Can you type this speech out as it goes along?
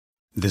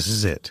This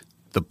is it.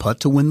 The putt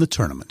to win the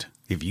tournament.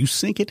 If you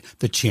sink it,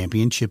 the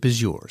championship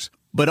is yours.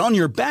 But on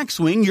your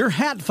backswing, your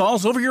hat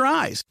falls over your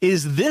eyes.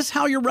 Is this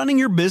how you're running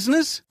your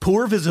business?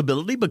 Poor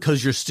visibility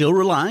because you're still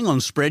relying on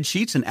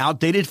spreadsheets and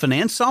outdated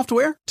finance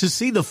software? To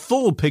see the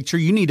full picture,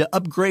 you need to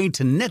upgrade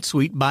to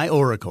NetSuite by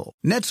Oracle.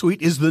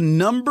 NetSuite is the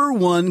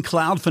 #1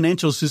 cloud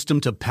financial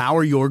system to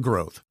power your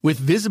growth. With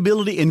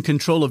visibility and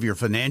control of your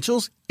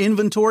financials,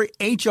 inventory,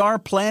 HR,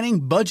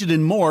 planning, budget,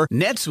 and more,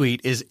 NetSuite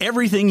is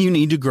everything you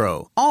need to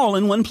grow, all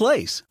in one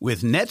place.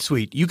 With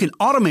NetSuite, you can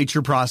automate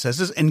your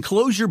processes and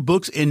close your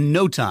books in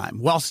no time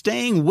while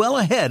staying well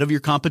ahead of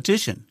your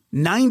competition.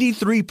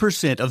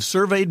 93% of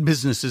surveyed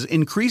businesses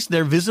increased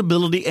their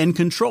visibility and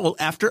control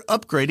after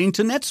upgrading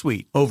to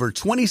NetSuite. Over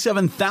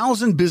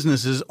 27,000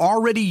 businesses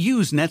already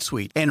use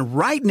NetSuite. And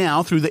right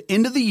now, through the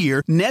end of the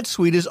year,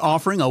 NetSuite is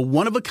offering a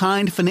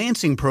one-of-a-kind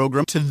financing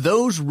program to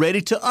those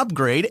ready to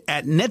upgrade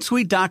at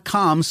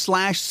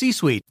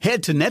netsuite.com/C-Suite.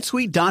 Head to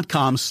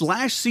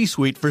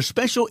netsuite.com/C-Suite for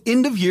special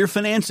end-of-year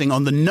financing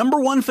on the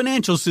 #1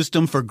 financial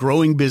system for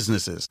growing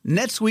businesses.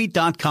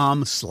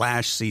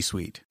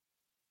 netsuite.com/C-Suite.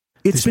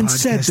 It's been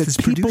said that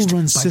people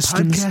run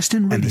systems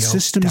and the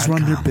systems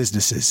run their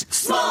businesses.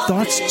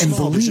 Thoughts and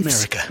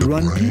beliefs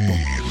run people.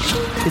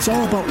 It's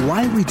all about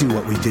why we do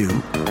what we do,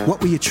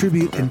 what we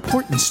attribute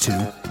importance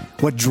to,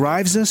 what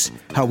drives us,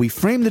 how we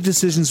frame the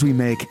decisions we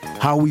make,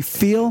 how we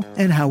feel,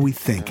 and how we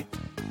think.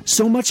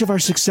 So much of our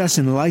success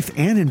in life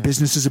and in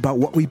business is about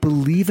what we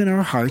believe in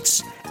our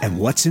hearts and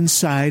what's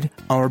inside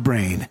our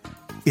brain.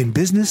 In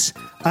business,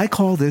 I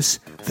call this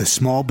the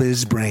Small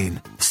Biz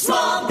Brain.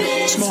 Small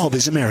Biz. Small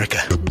Biz America.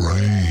 The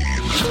brain.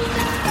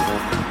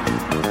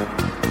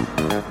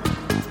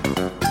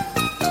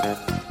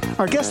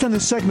 Our guest on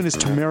this segment is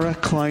Tamara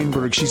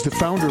Kleinberg. She's the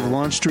founder of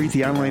Launch Street,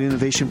 the online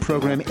innovation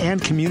program and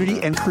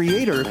community, and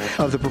creator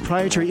of the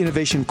proprietary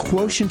innovation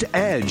Quotient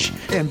Edge.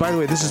 And by the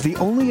way, this is the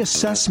only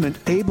assessment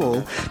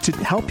able to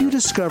help you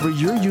discover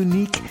your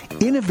unique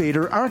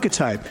innovator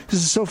archetype.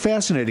 This is so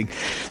fascinating.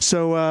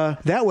 So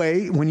that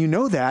way, when you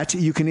know that,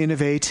 you can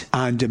innovate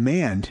on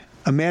demand.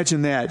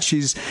 Imagine that.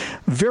 She's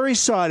very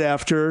sought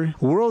after,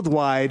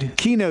 worldwide,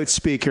 keynote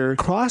speaker,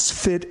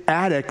 CrossFit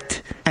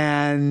addict,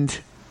 and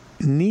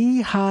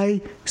knee-high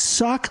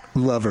sock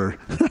lover.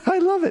 I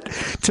love it.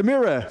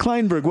 Tamara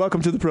Kleinberg,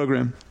 welcome to the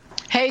program.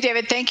 Hey,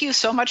 David, thank you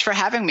so much for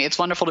having me. It's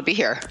wonderful to be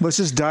here. Let's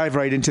just dive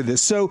right into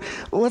this. So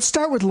let's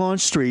start with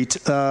Launch Street,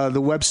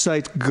 the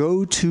website,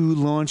 go to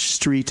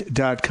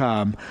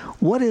launchstreet.com.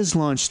 What is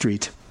Launch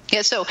Street?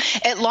 Yeah, so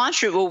at Launch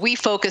Street, what we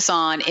focus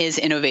on is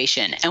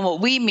innovation. And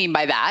what we mean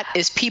by that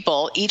is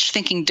people each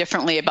thinking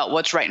differently about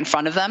what's right in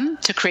front of them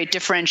to create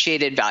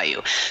differentiated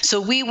value.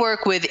 So we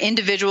work with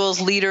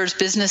individuals, leaders,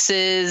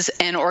 businesses,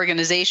 and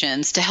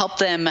organizations to help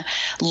them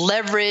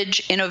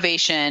leverage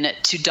innovation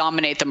to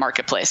dominate the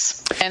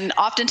marketplace. And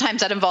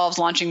oftentimes that involves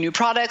launching new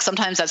products.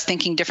 Sometimes that's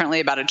thinking differently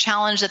about a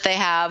challenge that they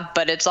have,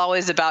 but it's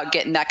always about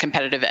getting that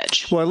competitive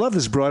edge. Well, I love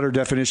this broader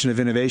definition of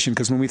innovation,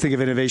 because when we think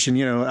of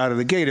innovation, out of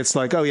the gate, it's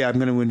like, oh yeah, I'm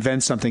going to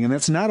invent something. And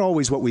that's not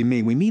always what we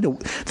mean. We mean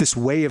this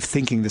way of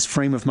thinking, this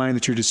frame of mind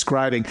that you're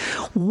describing.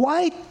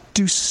 Why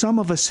do some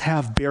of us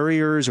have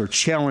barriers or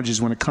challenges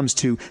when it comes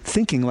to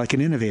thinking like an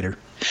innovator?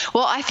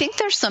 Well, I think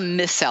there's some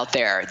myths out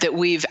there that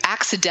we've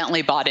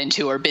accidentally bought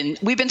into or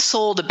we've been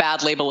sold a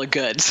bad label of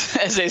goods,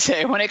 as they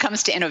say, when it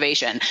comes to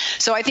innovation.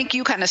 So I think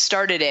you kind of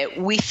started it.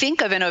 We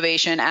think of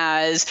innovation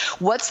as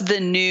what's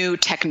the new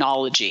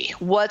technology?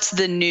 What's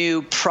the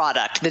new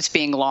product that's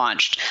being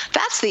launched?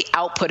 That's the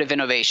output of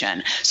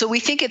innovation. So we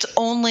think it's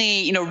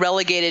only,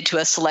 relegated to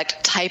a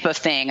select type of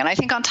thing. And I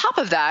think on top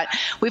of that,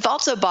 we've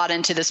also bought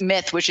into this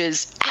myth, which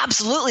is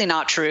absolutely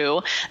not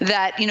true,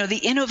 that,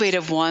 the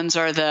innovative ones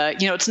are the,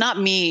 it's not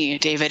me,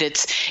 David,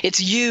 it's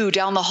you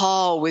down the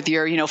hall with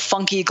your,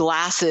 funky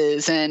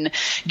glasses and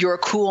your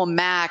cool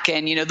Mac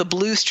and, the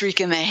blue streak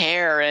in the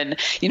hair. And,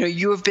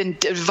 you have been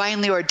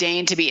divinely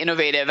ordained to be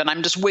innovative. And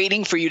I'm just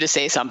waiting for you to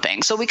say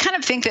something. So we kind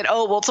of think that,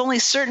 it's only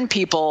certain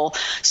people,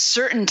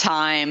 certain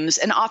times,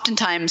 and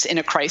oftentimes in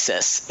a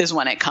crisis is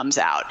when it comes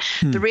out.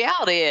 The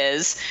reality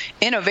is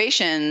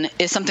innovation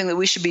is something that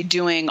we should be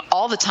doing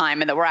all the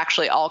time and that we're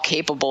actually all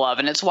capable of.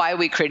 And it's why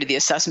we created the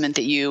assessment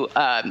that you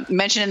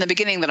mentioned in the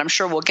beginning that I'm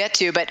sure we'll get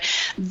to. But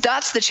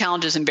that's the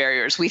challenges and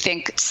barriers. We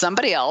think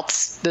somebody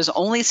else, there's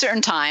only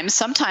certain times.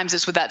 Sometimes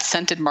it's with that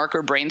scented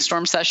marker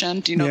brainstorm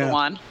session. Do you know the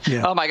one?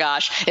 Yeah. Oh my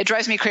gosh. It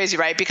drives me crazy,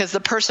 right? Because the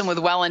person with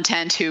well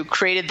intent who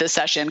created the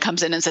session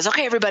comes in and says,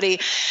 okay, everybody,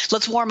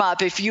 let's warm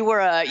up. If you were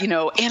a,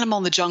 animal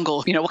in the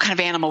jungle, what kind of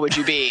animal would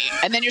you be?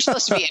 And then you're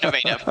supposed to be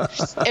innovative.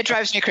 It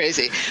drives me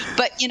crazy.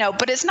 But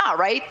it's not,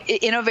 right?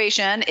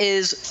 Innovation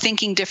is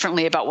thinking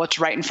differently about what's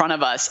right in front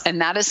of us. And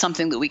that is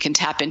something that we can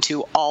tap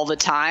into all the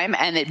time,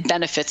 and it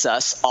benefits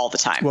us all the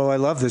time. Well, I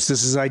love this.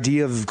 This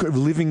idea of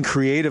living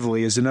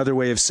creatively is another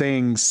way of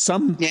saying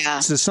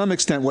to some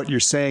extent what you're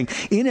saying.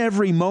 In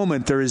every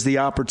moment, there is the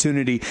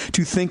opportunity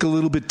to think a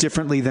little bit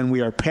differently than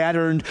we are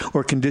patterned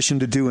or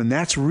conditioned to do. And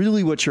that's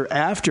really what you're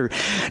after.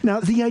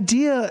 Now, the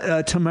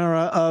idea,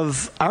 Tamara,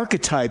 of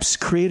archetypes,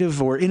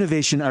 creative or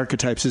innovation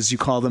archetypes, as you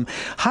call them,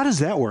 how does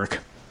that work?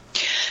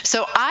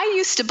 So I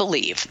used to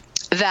believe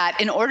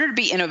that in order to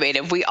be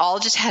innovative, we all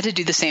just had to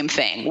do the same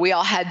thing. We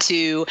all had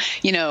to,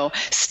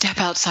 step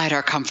outside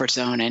our comfort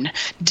zone and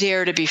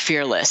dare to be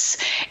fearless.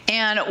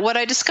 And what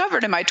I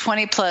discovered in my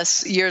 20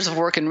 plus years of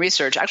work and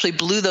research actually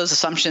blew those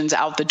assumptions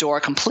out the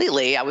door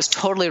completely. I was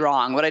totally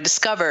wrong. What I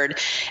discovered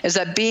is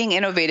that being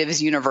innovative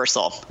is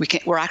universal.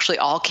 We're actually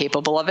all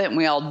capable of it, and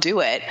we all do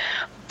it.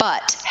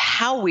 But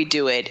how we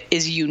do it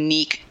is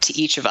unique to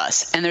each of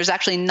us. And there's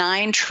actually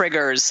 9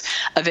 triggers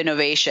of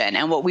innovation.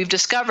 And what we've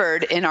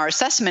discovered in our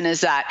assessment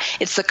is that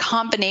it's the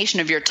combination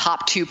of your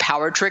top 2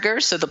 power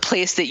triggers, so the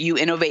place that you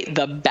innovate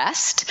the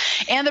best,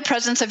 and the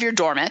presence of your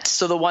dormant,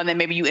 so the one that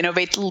maybe you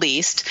innovate the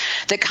least,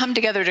 that come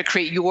together to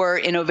create your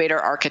innovator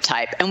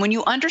archetype. And when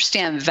you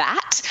understand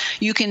that,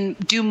 you can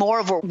do more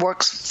of what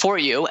works for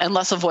you and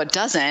less of what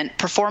doesn't,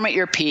 perform at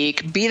your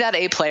peak, be that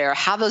A player,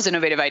 have those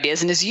innovative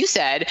ideas. And as you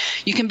said,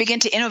 you can begin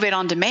to innovate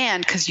on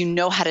demand because you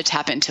know how to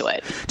tap into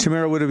it.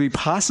 Tamara, would it be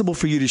possible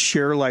for you to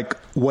share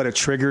what a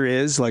trigger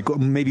is,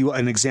 maybe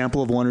an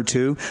example of 1 or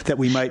 2 that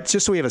we might,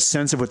 just so we have a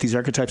sense of what these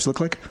archetypes look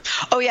like?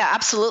 Oh yeah,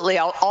 absolutely.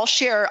 I'll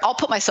share, I'll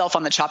put myself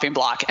on the chopping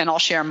block and I'll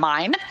share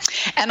mine.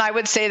 And I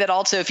would say that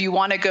also, if you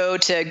want to go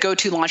to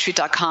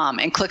launchstreet.com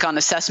and click on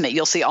assessment,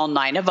 you'll see all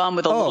 9 of them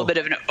with a little bit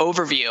of an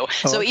overview.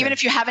 So even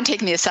if you haven't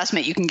taken the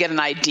assessment, you can get an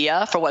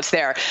idea for what's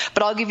there.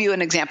 But I'll give you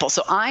an example.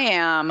 So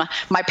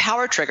my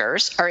power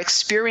triggers are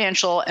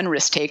experiential and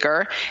risk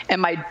taker,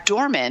 and my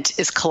dormant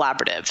is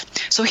collaborative.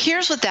 So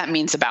here's what that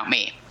means about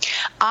me.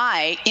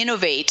 I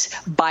innovate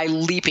by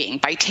leaping,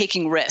 by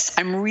taking risks.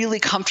 I'm really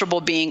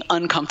comfortable being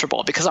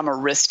uncomfortable because I'm a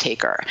risk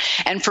taker.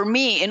 And for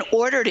me, in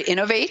order to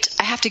innovate,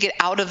 I have to get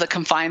out of the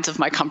confines of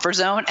my comfort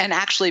zone and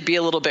actually be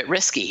a little bit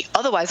risky.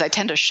 Otherwise, I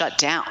tend to shut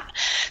down.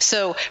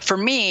 So for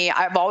me,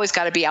 I've always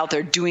got to be out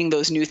there doing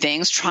those new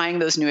things, trying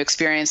those new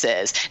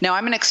experiences. Now,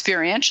 I'm an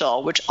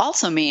experiential, which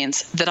also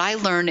means that I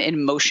learn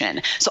in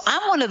motion. So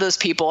I'm one of those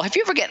people. Have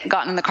you ever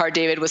gotten in the car,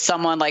 David, with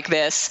someone like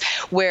this,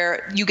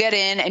 where you get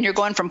in and you're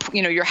going from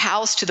your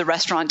house to the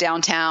restaurant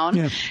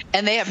downtown,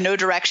 and they have no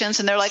directions,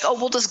 and they're like, oh,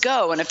 we'll just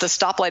go, and if the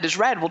stoplight is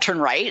red, we'll turn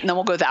right, and then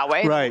we'll go that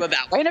way, and we'll go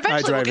that way, and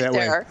eventually we'll get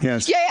there.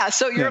 Yes. Yeah.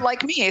 So you're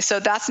like me.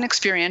 So that's an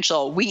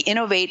experiential. We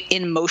innovate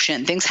in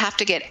motion. Things have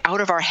to get out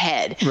of our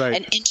head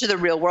and into the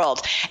real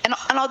world. And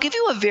I'll give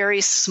you a very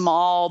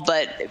small,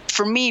 but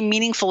for me,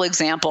 meaningful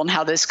example on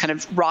how this kind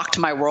of rocked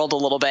my world a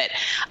little bit.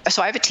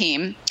 So I have a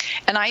team,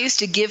 and I used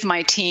to give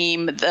my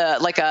team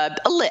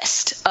a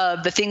list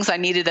of the things I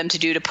needed them to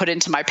do to put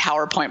into my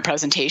PowerPoint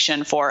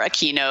presentation for a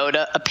keynote,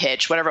 a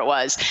pitch, whatever it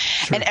was.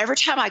 Sure. And every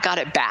time I got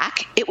it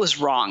back, it was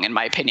wrong, in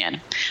my opinion.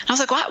 And I was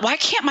like, why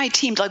can't my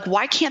team,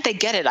 why can't they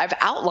get it? I've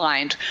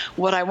outlined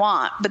what I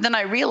want. But then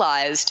I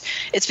realized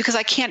it's because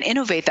I can't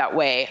innovate that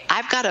way.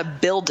 I've got to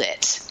build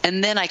it,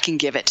 and then I can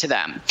give it to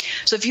them.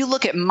 So if you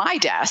look at my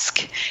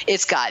desk,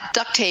 it's got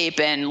duct tape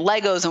and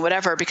Legos and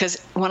whatever,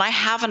 because when I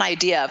have an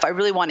idea, if I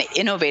really want to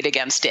innovate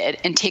against it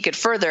and take it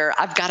further,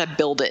 I've got to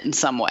build it in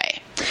some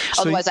way.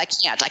 Otherwise, I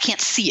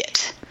can't see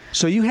it.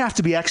 So you have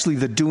to be actually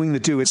the doing the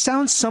do. It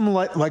sounds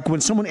somewhat like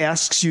when someone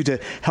asks you to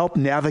help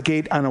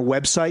navigate on a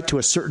website to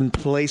a certain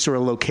place or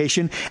a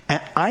location,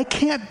 I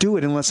can't do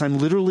it unless I'm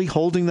literally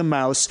holding the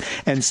mouse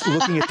and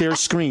looking at their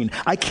screen.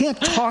 I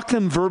can't talk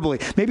them verbally.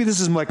 Maybe this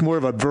is more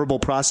of a verbal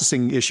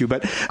processing issue,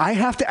 but I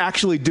have to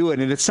actually do it.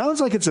 And it sounds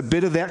like it's a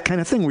bit of that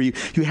kind of thing where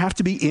you have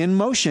to be in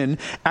motion,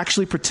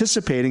 actually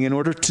participating in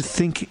order to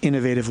think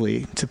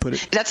innovatively, to put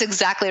it. That's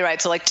exactly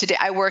right. So today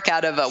I work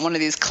out of one of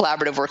these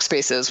collaborative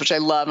workspaces, which I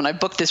love, and I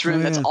booked this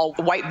room that's all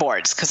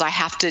whiteboards because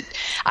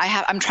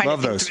I'm trying to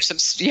think through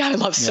some. I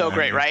love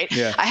great, right?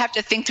 Yeah. I have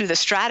to think through the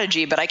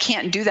strategy, but I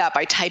can't do that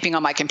by typing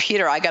on my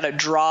computer. I got to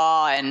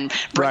draw and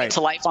bring it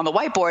to life on the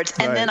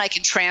whiteboards, and then I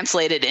can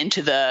translate it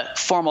into the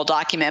formal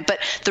document. But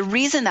the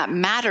reason that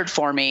mattered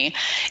for me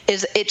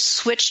is it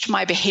switched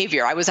my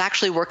behavior. I was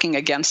actually working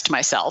against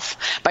myself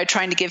by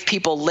trying to give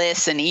people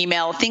lists and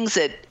email things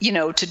that,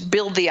 to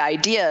build the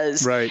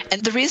ideas. Right.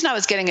 And the reason I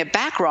was getting it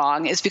back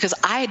wrong is because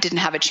I didn't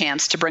have a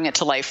chance to bring it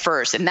to life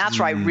first. And that's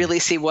where I really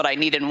see what I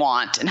need and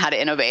want and how to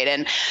innovate.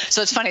 And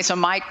so it's funny. So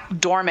my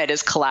dormant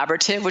is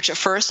collaborative, which at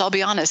first, I'll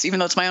be honest, even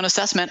though it's my own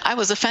assessment, I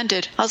was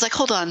offended. I was like,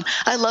 hold on,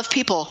 I love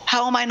people.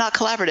 How am I not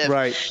collaborative?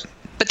 Right.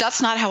 But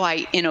that's not how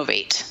I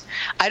innovate.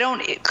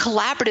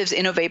 Collaboratives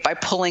innovate by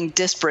pulling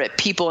disparate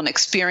people and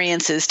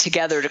experiences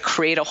together to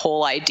create a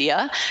whole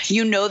idea.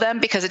 You know them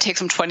because it takes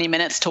them 20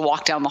 minutes to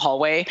walk down the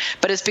hallway,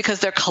 but it's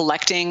because they're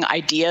collecting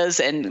ideas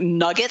and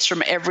nuggets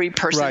from every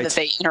person that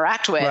they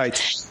interact with.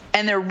 Right.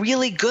 And they're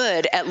really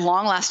good at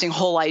long-lasting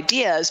whole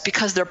ideas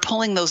because they're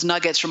pulling those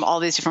nuggets from all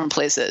these different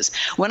places.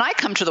 When I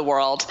come to the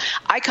world,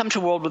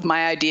 with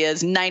my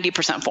ideas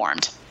 90%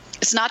 formed.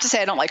 It's not to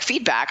say I don't like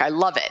feedback. I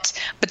love it.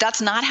 But that's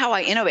not how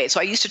I innovate.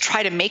 So I used to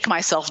try to make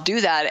myself do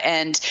that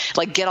and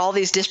like get all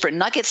these disparate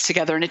nuggets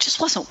together, and it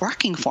just wasn't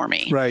working for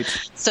me. Right.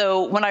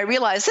 So when I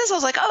realized this, I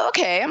was like, oh,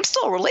 okay, I'm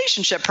still a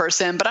relationship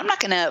person, but I'm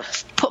not going to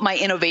put my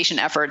innovation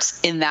efforts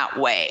in that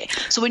way.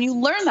 So when you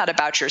learn that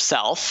about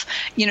yourself,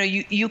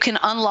 you can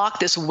unlock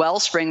this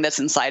wellspring that's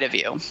inside of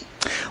you.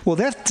 Well,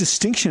 that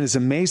distinction is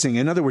amazing.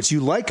 In other words, you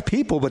like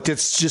people, but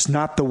that's just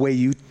not the way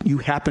you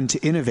happen to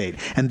innovate.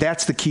 And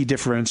that's the key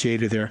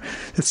differentiator there.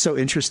 That's so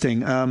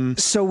interesting.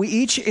 So we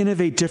each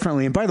innovate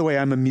differently. And by the way,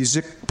 I'm a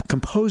music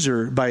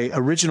composer by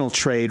original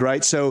trade,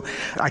 right? So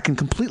I can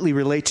completely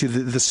relate to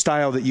the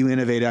style that you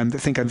innovate. I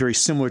think I'm very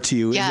similar to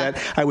you in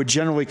that I would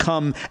generally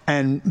come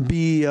and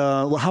be,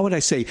 how would I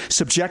say,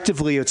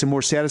 subjectively, it's a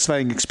more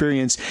satisfying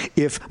experience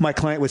if my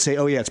client would say,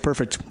 oh, yeah, it's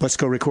perfect. Let's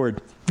go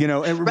record.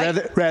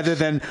 Rather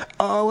than,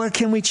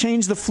 can we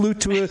change the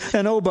flute to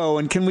an oboe,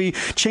 and can we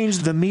change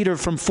the meter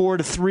from 4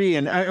 to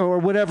 3, or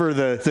whatever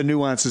the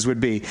nuances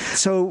would be.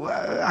 So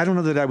I don't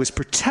know that I was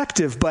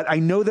protective, but I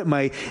know that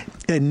my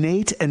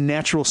innate and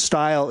natural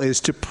style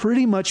is to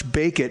pretty much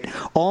bake it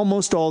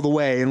almost all the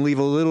way and leave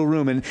a little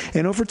room. And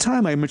over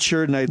time, I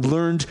matured and I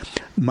learned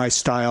my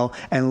style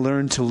and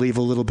learned to leave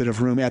a little bit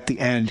of room at the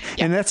end.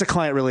 Yeah. And that's a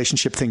client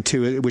relationship thing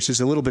too, which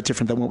is a little bit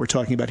different than what we're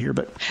talking about here.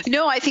 But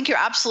no, I think you're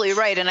absolutely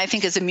right. And I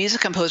think as a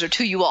music composer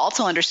too, you will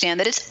also understand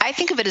that I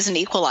think of it as an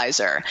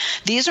equalizer.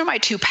 These are my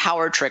two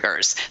power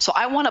triggers. So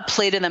I want to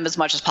play to them as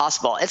much as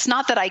possible. It's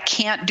not that I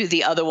can't do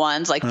the other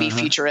ones, like be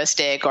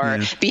futuristic or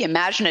be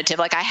imaginative.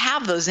 Like I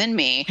have those in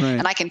me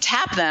and I can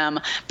tap them.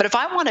 But if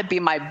I want to be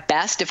my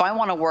best, if I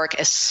want to work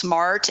as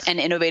smart and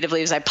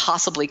innovatively as I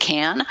possibly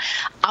can,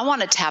 I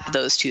want to tap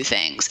those two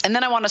things. And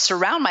then I want to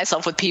surround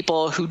myself with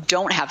people who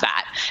don't have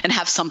that and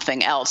have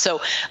something else.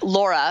 So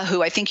Laura,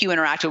 who I think you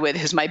interacted with,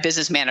 who's my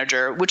business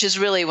manager, which is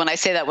really, when I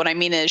say that, what I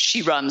mean is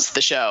she runs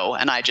the show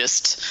and I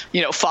just,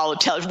 follow,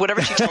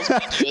 whatever she tells me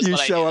to do is you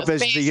what I do. show up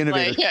as the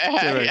innovator.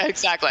 Yeah,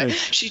 exactly. Right.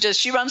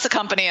 She runs the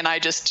company and I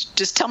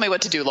just tell me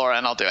what to do, Laura,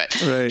 and I'll do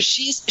it. Right.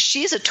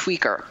 She's a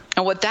tweaker.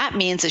 And what that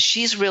means is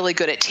she's really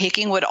good at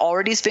taking what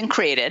already's been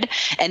created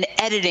and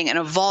editing and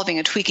evolving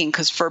and tweaking.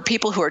 Because for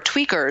people who are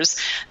tweakers,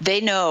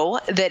 they know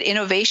that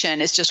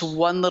innovation is just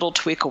one little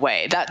tweak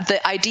away. That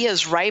the idea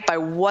is right by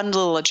one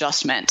little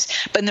adjustment.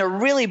 But they're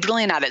really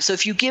brilliant at it. So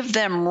if you give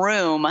them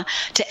room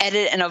to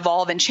edit and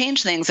evolve and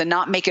change things and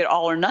not make it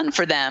all or none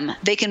for them,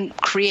 they can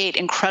create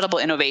incredible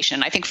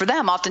innovation. I think for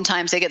them,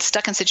 oftentimes they get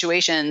stuck in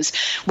situations,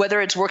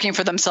 whether it's working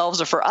for themselves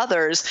or for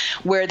others,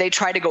 where they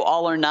try to go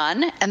all or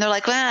none. And they're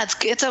like, well,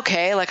 it's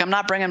okay. Like I'm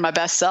not bringing my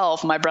best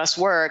self, my best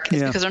work.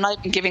 It's because they're not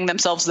even giving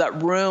themselves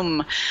that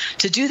room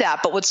to do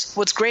that. But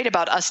what's great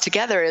about us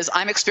together is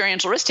I'm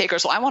experiential risk taker.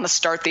 So I want to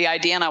start the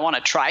idea and I want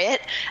to try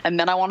it. And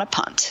then I want to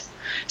punt.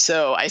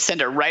 So I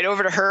send it right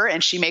over to her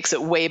and she makes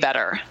it way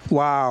better.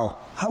 Wow.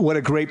 What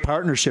a great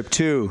partnership,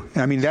 too.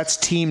 I mean, that's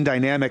team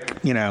dynamic,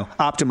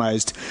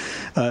 optimized.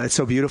 It's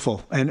so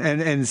beautiful. And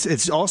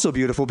it's also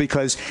beautiful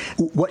because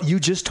what you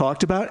just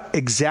talked about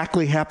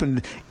exactly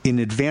happened in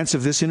advance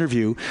of this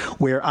interview,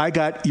 where I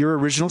got your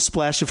original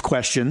splash of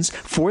questions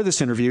for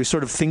this interview,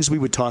 sort of things we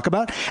would talk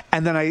about.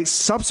 And then I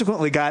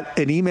subsequently got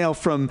an email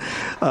from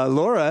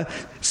Laura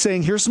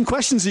saying, here's some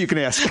questions that you can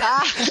ask.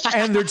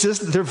 And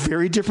they're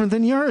very different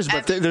than yours,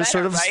 but there's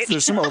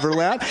some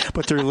overlap,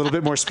 but they're a little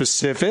bit more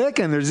specific.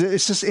 And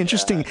it's just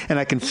interesting, and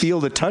I can feel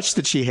the touch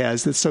that she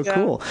has. That's so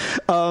cool.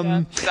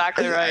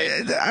 Exactly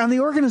right. On the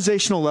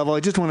organizational level, I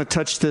just want to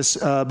touch this.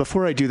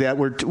 Before I do that,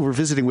 we're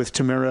visiting with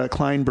Tamara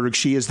Kleinberg.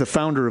 She is the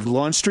founder of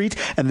LaunchStreet,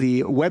 and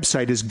the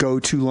website is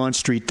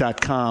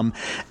go2launchstreet.com.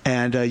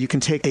 And you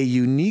can take a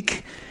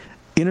unique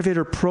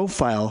innovator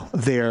profile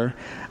there.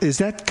 Is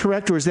that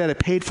correct, or is that a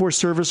paid-for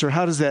service, or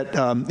how does that?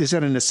 Is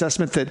that an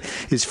assessment that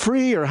is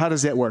free, or how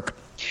does that work?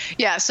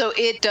 Yeah, so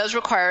it does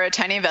require a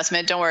tiny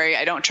investment. Don't worry,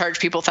 I don't charge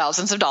people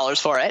thousands of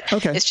dollars for it.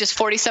 Okay. It's just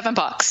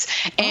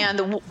 $47.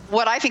 And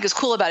what I think is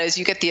cool about it is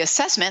you get the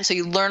assessment, so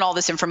you learn all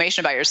this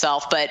information about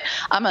yourself. But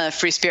I'm a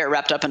free spirit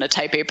wrapped up in a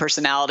type A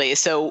personality.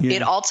 So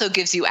it also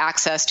gives you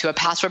access to a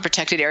password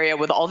protected area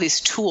with all these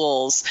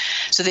tools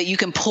so that you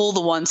can pull the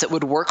ones that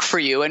would work for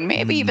you and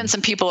maybe even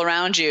some people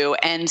around you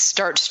and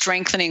start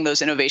strengthening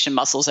those innovation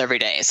muscles every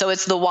day. So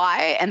it's the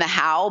why and the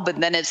how,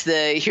 but then it's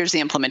here's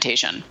the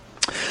implementation.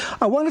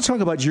 I want to talk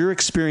about your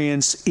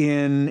experience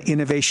in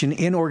innovation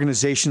in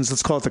organizations.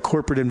 Let's call it the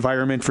corporate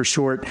environment for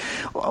short.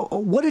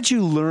 What did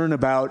you learn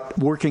about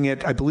working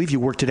at, I believe you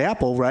worked at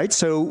Apple, right?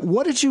 So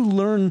what did you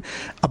learn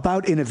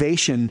about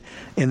innovation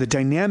and the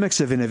dynamics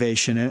of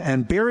innovation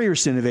and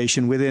barriers to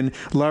innovation within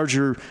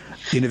larger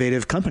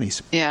innovative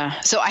companies?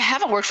 Yeah. So I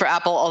haven't worked for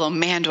Apple, although,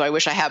 man, do I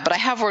wish I had. But I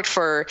have worked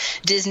for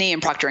Disney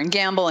and Procter &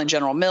 Gamble and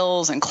General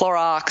Mills and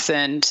Clorox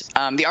and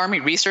the Army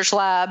Research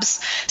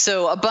Labs.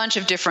 So a bunch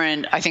of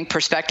different, I think,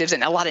 perspectives,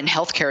 and a lot in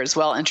healthcare as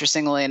well,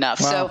 interestingly enough.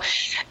 Wow. So,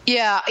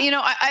 yeah,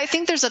 I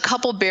think there's a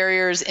couple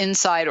barriers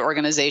inside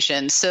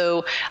organizations.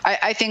 So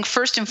I think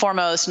first and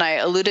foremost, and I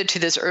alluded to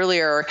this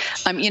earlier,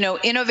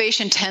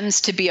 innovation tends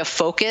to be a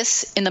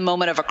focus in the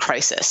moment of a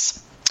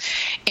crisis.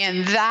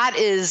 And that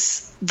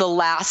is the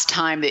last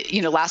time that,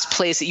 last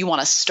place that you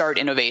want to start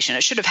innovation.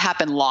 It should have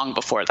happened long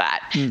before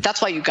that.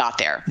 That's why you got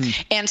there.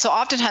 And so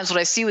oftentimes what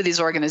I see with these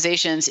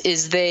organizations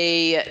is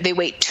they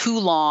wait too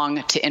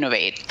long to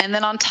innovate. And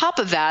then on top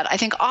of that, I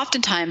think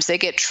oftentimes they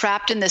get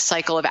trapped in this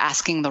cycle of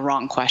asking the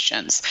wrong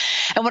questions.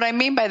 And what I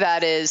mean by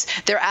that is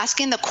they're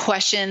asking the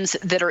questions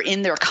that are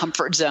in their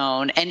comfort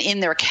zone and in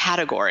their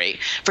category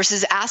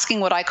versus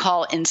asking what I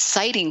call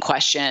inciting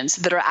questions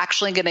that are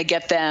actually going to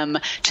get them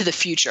to the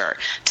future,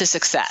 to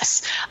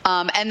success.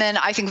 And then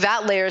I think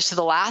that layers to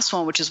the last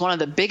one, which is one of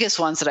the biggest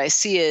ones that I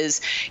see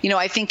is,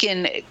 I think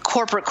in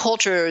corporate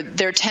culture,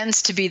 there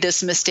tends to be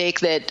this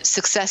mistake that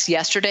success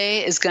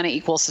yesterday is going to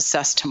equal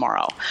success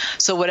tomorrow.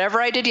 So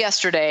whatever I did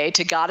yesterday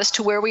to got us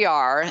to where we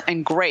are,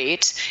 and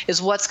great, is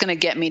what's going to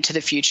get me to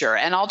the future.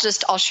 And I'll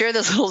share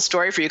this little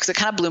story for you because it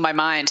kind of blew my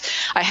mind.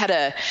 I had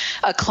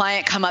a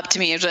client come up to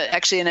me, it was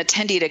actually an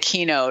attendee at a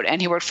keynote,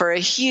 and he worked for a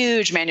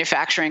huge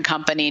manufacturing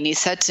company. And he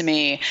said to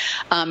me,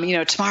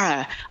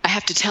 Tamara, I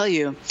have to tell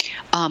you,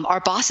 our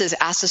bosses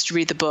asked us to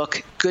read the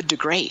book Good to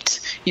Great,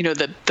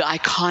 the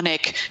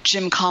iconic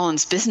Jim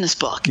Collins business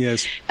book.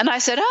 Yes. And I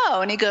said, oh,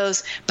 and he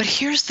goes, but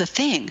here's the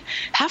thing.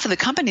 Half of the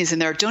companies in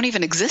there don't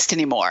even exist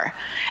anymore.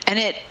 And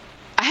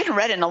I hadn't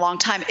read it in a long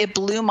time. It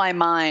blew my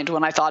mind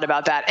when I thought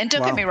about that. And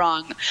don't get me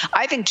wrong,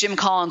 I think Jim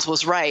Collins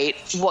was right.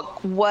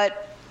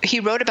 What he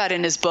wrote about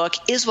in his book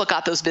is what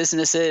got those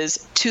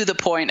businesses to the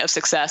point of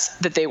success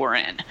that they were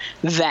in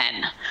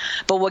then.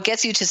 But what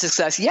gets you to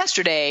success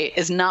yesterday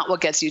is not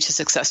what gets you to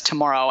success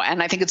tomorrow.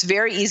 And I think it's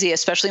very easy,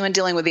 especially when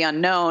dealing with the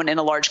unknown in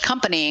a large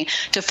company,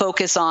 to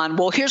focus on,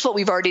 well, here's what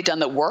we've already done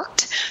that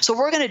worked, so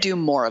we're going to do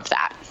more of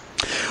that.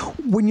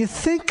 When you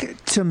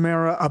think,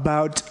 Tamara,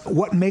 about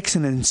what makes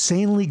an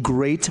insanely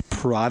great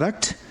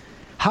product,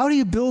 how do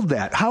you build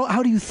that?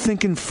 How do you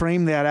think and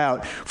frame that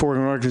out for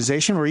an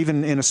organization or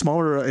even in a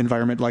smaller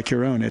environment like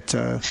your own at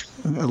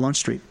Launch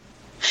Street?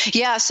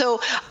 Yeah,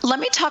 so let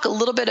me talk a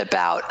little bit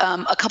about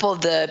a couple of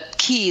the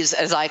keys,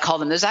 as I call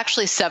them. There's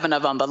actually 7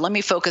 of them, but let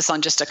me focus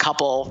on just a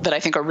couple that I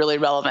think are really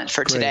relevant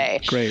for today.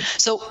 Great.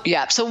 So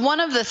one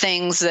of the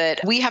things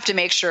that we have to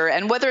make sure,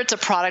 and whether it's a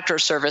product or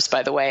service,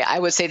 by the way, I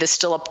would say this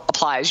still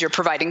applies. You're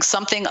providing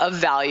something of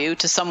value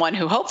to someone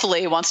who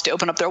hopefully wants to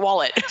open up their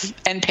wallet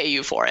and pay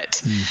you for it.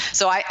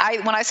 So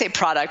when I say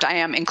product, I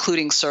am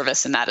including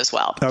service in that as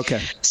well. Okay.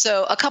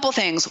 So a couple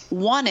things.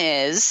 One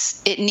is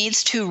it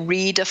needs to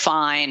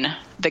redefine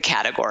the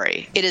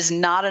category. It is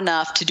not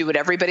enough to do what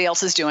everybody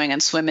else is doing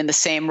and swim in the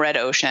same red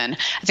ocean.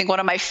 I think one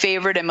of my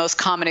favorite and most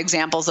common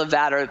examples of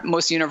that, or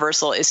most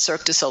universal, is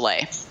Cirque du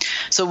Soleil.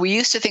 So we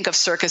used to think of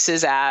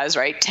circuses as,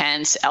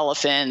 tents,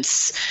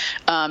 elephants,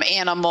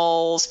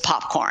 animals,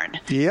 popcorn.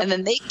 Yep. And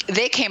then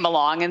they came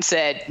along and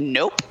said,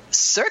 nope.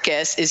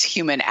 Circus is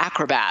human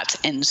acrobats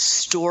and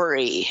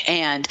story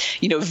and,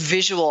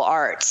 visual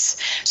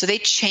arts. So they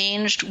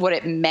changed what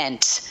it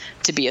meant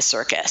to be a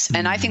circus.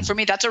 And I think for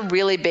me, that's a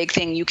really big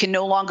thing. You can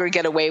no longer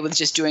get away with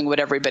just doing what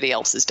everybody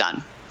else has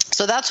done.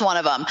 So that's one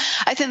of them.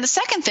 I think the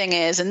second thing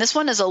is, and this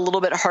one is a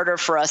little bit harder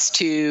for us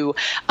to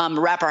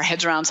wrap our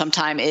heads around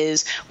sometime,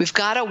 is we've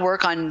got to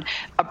work on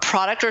a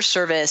product or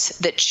service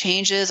that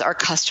changes our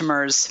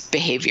customers'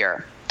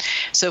 behavior.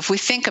 So if we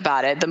think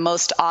about it, the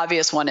most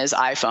obvious one is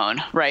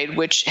iPhone, right?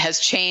 Which has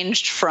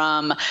changed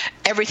from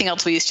everything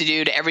else we used to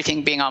do to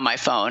everything being on my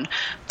phone.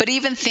 But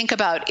even think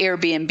about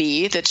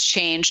Airbnb, that's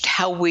changed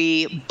how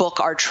we book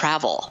our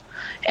travel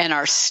and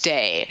our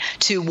stay,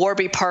 to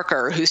Warby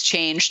Parker, who's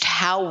changed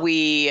how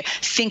we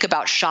think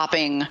about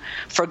shopping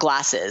for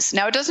glasses.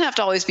 Now, it doesn't have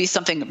to always be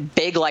something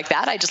big like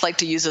that. I just like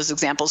to use those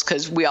examples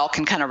because we all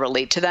can kind of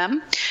relate to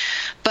them.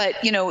 But,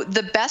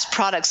 the best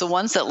products, the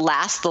ones that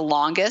last the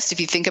longest, if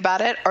you think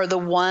about it, are the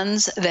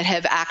ones that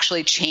have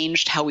actually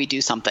changed how we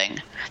do something.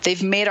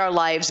 They've made our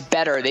lives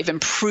better. They've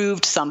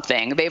improved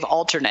something. They've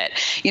altered it.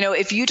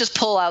 If you just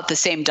pull out the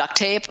same duct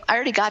tape, I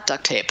already got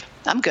duct tape.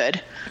 I'm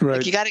good.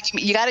 Right. You got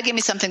to give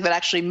me something that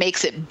actually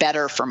makes it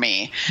better for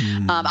me.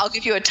 I'll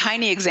give you a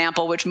tiny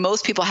example, which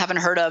most people haven't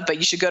heard of, but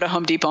you should go to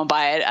Home Depot and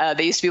buy it.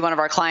 They used to be one of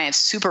our clients,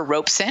 Super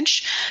Rope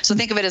Cinch. So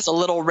think of it as a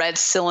little red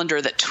cylinder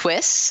that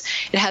twists.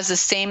 It has the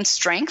same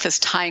strength as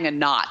tying a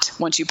knot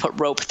once you put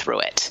rope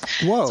through it.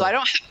 Whoa.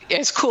 So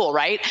it's cool,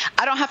 right?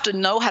 I don't have to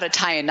know how to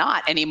tie a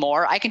knot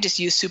anymore. I can just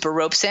use Super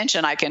Rope Cinch,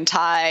 and I can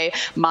tie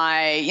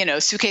my,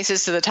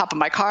 suitcases to the top of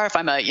my car if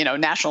I'm a,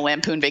 National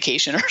Lampoon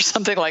Vacation or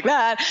something like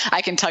that.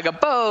 I can tug a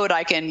boat.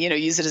 I can,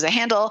 use it as a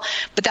handle.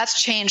 But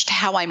that's changed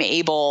how I'm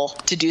able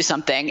to do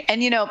something.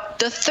 And,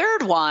 the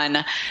third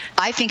one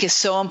I think is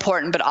so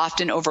important but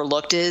often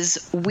overlooked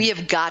is we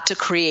have got to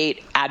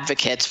create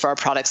advocates for our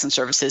products and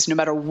services, no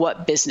matter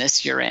what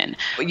business you're in.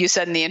 You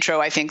said in the intro,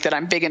 I think, that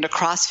I'm big into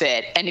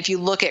CrossFit. And if you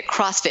look at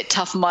CrossFit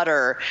Tough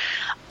Mudder,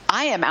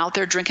 I am out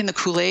there drinking the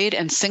Kool-Aid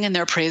and singing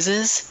their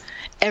praises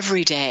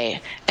every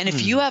day. And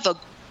if you have a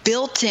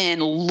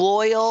built-in,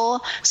 loyal,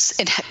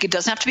 it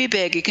doesn't have to be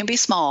big, it can be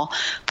small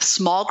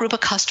group of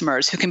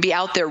customers who can be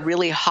out there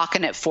really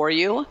hawking it for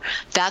you,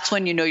 that's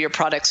when you know your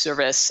product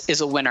service is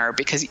a winner,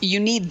 because you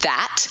need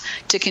that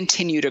to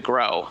continue to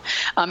grow.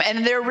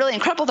 And they're really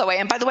incredible that way.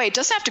 And by the way, it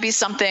doesn't have to be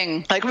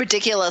something like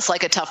ridiculous,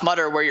 like a Tough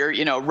Mudder where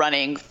you're,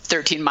 running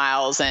 13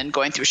 miles and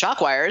going through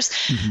shock wires.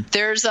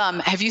 There's,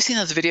 have you seen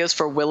those videos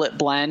for Will It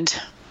Blend?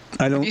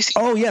 I don't.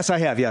 Oh, yes, I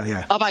have.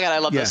 Yeah. Oh my God, I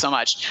love those so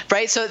much.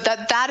 Right. So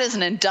that is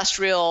an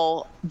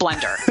industrial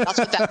blender. That's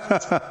what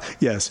that is.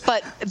 Yes.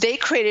 But they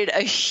created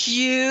a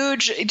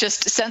huge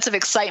just sense of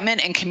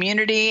excitement and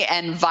community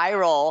and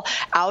viral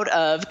out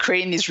of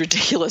creating these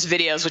ridiculous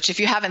videos, which if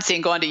you haven't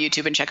seen, go onto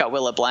YouTube and check out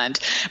Will It Blend.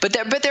 But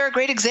they're a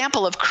great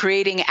example of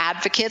creating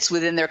advocates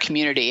within their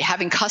community.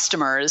 Having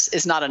customers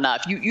is not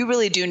enough. You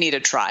really do need a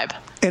tribe.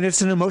 And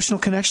it's an emotional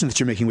connection that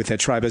you're making with that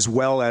tribe, as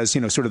well as,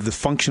 sort of the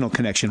functional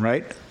connection,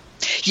 right?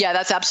 Yeah,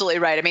 that's absolutely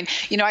right. I mean,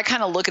 I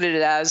kind of look at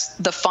it as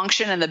the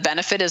function and the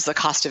benefit is the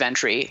cost of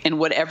entry in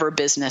whatever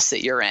business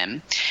that you're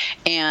in.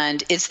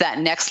 And it's that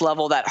next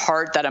level, that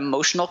heart, that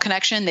emotional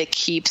connection that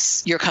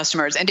keeps your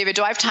customers. And David,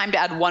 do I have time to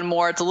add one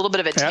more? It's a little bit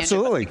of a tangent.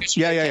 Absolutely.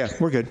 Yeah.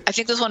 We're good. I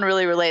think this one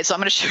really relates. So I'm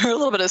going to share a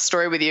little bit of a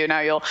story with you. Now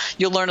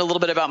you'll learn a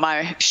little bit about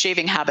my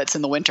shaving habits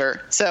in the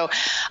winter. So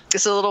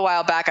just a little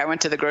while back, I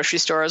went to the grocery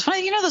store. It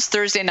was those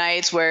Thursday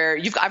nights where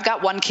I've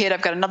got one kid,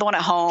 I've got another one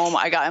at home.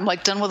 I'm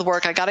like done with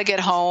work. I got to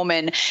get home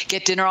and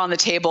get dinner on the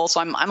table. So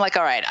I'm like,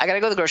 all right, I got to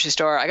go to the grocery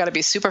store. I got to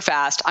be super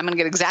fast. I'm going to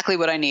get exactly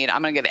what I need.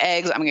 I'm going to get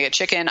eggs. I'm going to get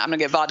chicken. I'm going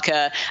to get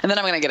vodka. And then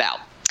I'm going to get out.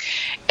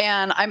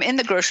 And I'm in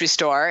the grocery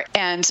store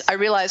and I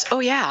realize, oh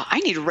yeah,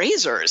 I need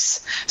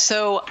razors.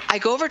 So I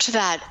go over to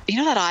that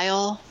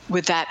aisle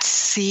with that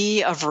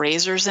sea of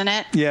razors in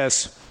it.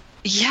 Yes.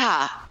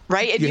 Yeah.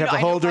 Right. And you have the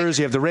holders,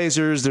 you have the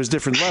razors, there's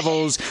different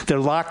levels, they're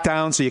locked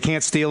down so you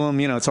can't steal them,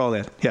 it's all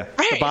that. Yeah.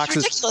 Right. The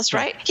boxes. It's ridiculous,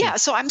 right? Yeah.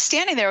 So I'm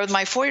standing there with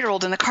my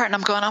 4-year-old in the cart and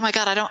I'm going, oh my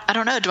God, I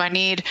don't know. Do I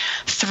need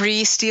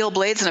 3 steel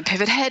blades and a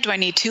pivot head? Do I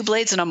need 2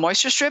 blades and a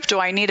moisture strip? Do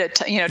I need a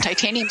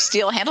titanium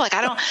steel handle? Like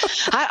I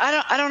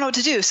don't know what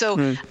to do.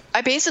 So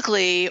I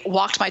basically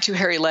walked my 2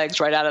 hairy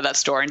legs right out of that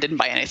store and didn't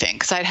buy anything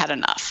because I'd had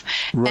enough.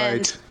 Right.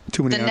 And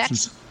too many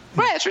options.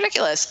 Right, it's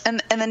ridiculous.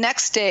 And the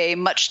next day,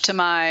 much to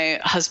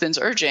my husband's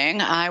urging,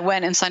 I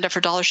went and signed up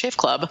for Dollar Shave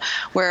Club,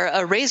 where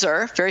a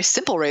razor, very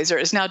simple razor,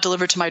 is now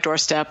delivered to my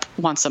doorstep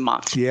once a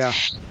month. Yeah.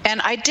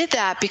 And I did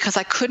that because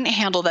I couldn't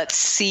handle that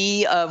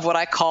sea of what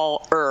I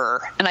call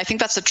And I think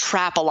that's a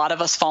trap a lot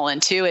of us fall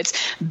into. It's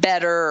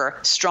better,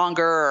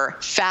 stronger,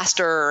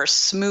 faster,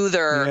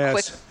 smoother,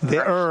 quicker.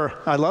 The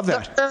I love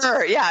that.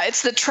 Yeah,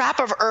 it's the trap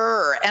of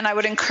And I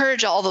would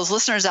encourage all those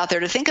listeners out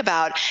there to think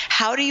about,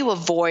 how do you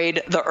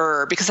avoid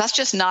the because that's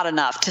just not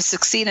enough. To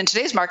succeed in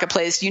today's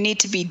marketplace, you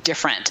need to be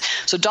different.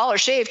 So Dollar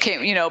Shave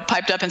came,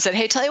 piped up and said,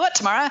 hey, tell you what,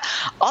 Tamara,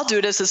 I'll do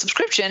it as a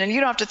subscription and you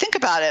don't have to think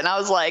about it. And I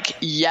was like,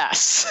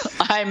 yes,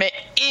 I'm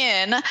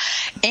in.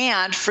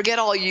 And forget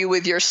all you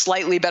with your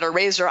slightly better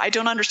razor. I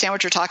don't understand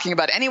what you're talking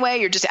about anyway.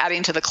 You're just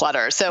adding to the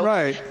clutter. So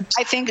right.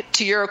 I think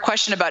to your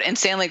question about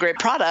insanely great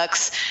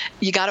products,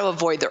 you got to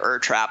avoid the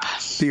trap.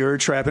 The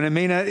trap. And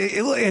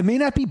it may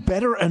not be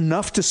better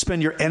enough to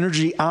spend your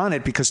energy on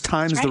it because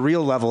time's the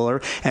real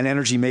leveler and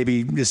energy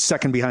maybe is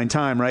second behind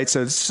time, right?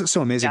 So it's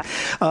so amazing.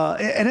 Yeah.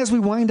 And as we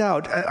wind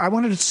out, I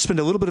wanted to spend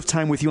a little bit of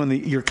time with you on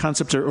your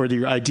concept or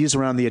your ideas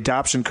around the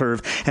adoption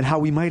curve and how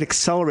we might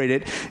accelerate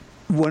it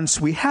once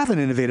we have an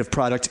innovative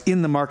product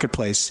in the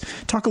marketplace.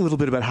 Talk a little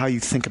bit about how you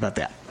think about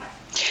that.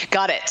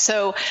 Got it.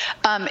 So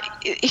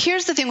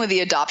here's the thing with the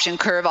adoption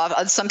curve.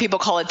 Some people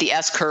call it the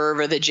S curve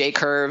or the J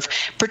curve,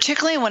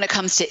 particularly when it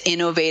comes to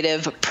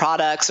innovative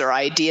products or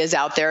ideas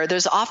out there.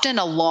 There's often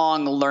a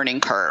long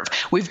learning curve.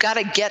 We've got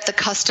to get the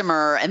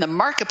customer and the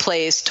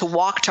marketplace to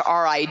walk to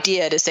our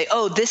idea to say,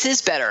 oh, this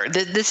is better. I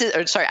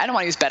don't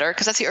want to use better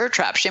because that's the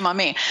trap. Shame on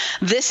me.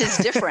 This is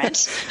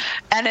different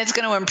and it's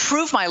going to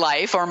improve my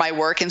life or my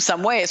work in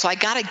some way. So I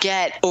got to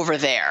get over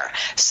there.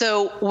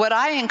 So what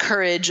I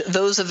encourage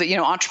those of the,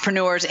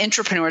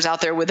 intrapreneurs out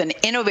there with an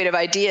innovative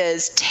idea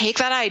is take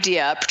that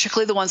idea,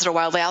 particularly the ones that are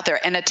wildly out there,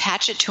 and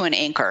attach it to an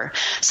anchor,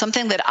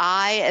 something that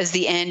I, as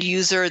the end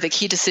user, the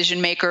key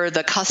decision maker,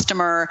 the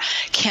customer,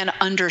 can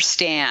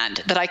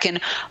understand, that I can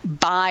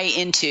buy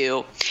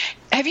into.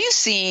 Have you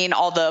seen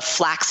all the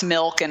flax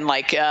milk and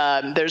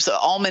there's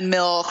almond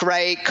milk,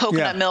 right?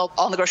 Coconut milk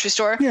all in the grocery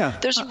store? Yeah.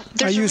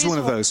 I use one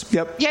of those.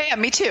 Yep. Yeah,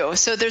 me too.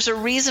 So there's a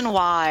reason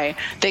why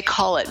they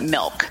call it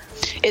milk.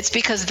 It's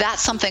because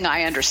that's something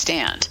I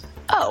understand.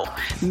 Oh,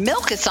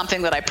 milk is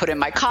something that I put in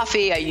my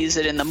coffee. I use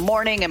it in the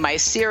morning in my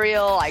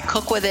cereal. I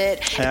cook with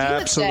it.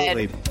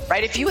 Absolutely.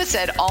 If you had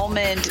said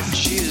almond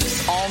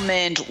juice,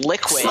 almond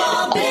liquid,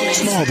 Small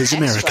is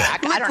America. I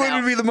don't know. Liquid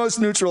would be the most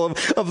neutral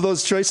of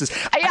those choices.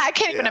 I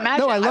can't even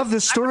imagine. No, I love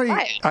this story.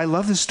 I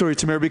love this story,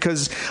 Tamara,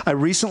 because I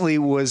recently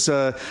was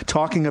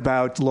talking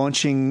about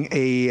launching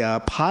a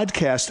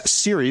podcast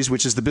series,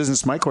 which is the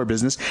business, my core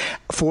business,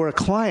 for a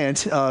client,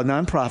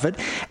 nonprofit.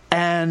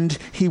 And And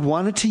he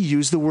wanted to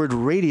use the word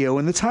radio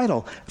in the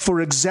title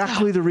for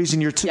exactly the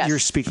reason you're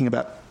speaking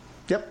about.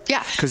 Yep.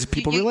 Yeah. Because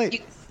people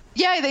relate.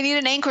 Yeah, they need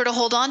an anchor to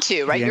hold on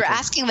to, right? You're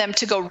asking them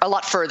to go a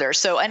lot further.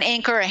 So an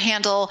anchor, a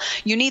handle,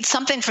 you need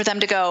something for them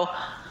to go,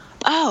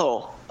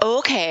 oh,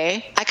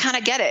 okay, I kind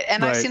of get it.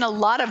 And I've seen a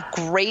lot of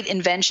great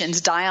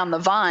inventions die on the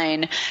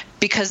vine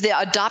because the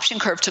adoption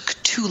curve took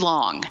too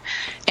long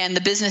and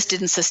the business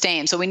didn't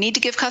sustain. So we need to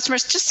give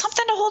customers just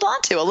something to hold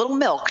on to, a little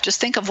milk. Just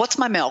think of, what's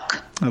my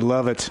milk? I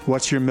love it.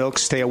 What's your milk?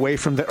 Stay away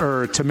from the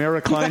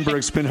Tamara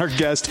Kleinberg's been our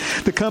guest.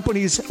 The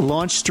company's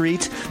Launch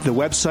Street, the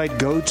website,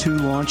 go to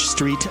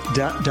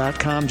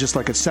launchstreet.com, just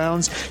like it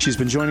sounds. She's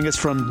been joining us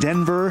from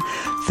Denver.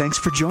 Thanks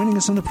for joining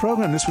us on the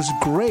program. This was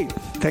great.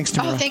 Thanks,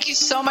 Tamara. Oh, thank you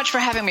so much for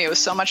having me. It was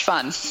so much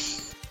fun.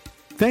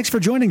 Thanks for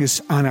joining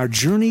us on our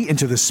journey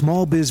into the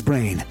small biz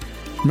brain.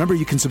 Remember,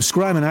 you can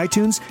subscribe on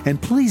iTunes,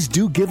 and please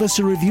do give us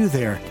a review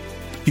there.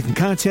 You can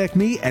contact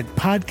me at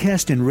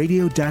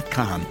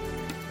podcastindradio.com.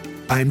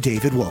 I'm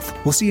David Wolf.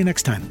 We'll see you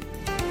next time.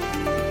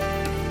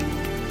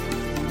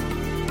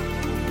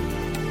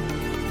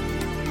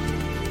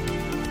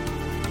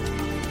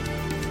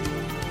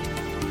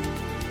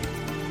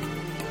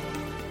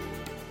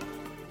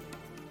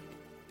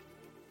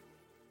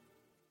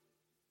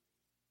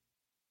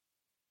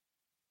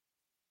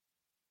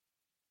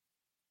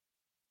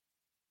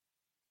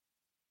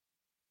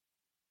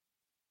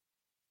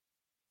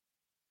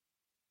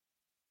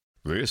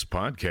 This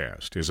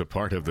podcast is a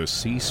part of the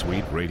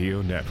C-Suite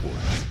Radio Network.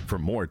 For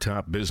more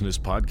top business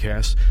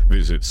podcasts,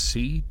 visit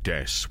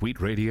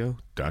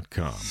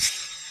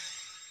c-suiteradio.com.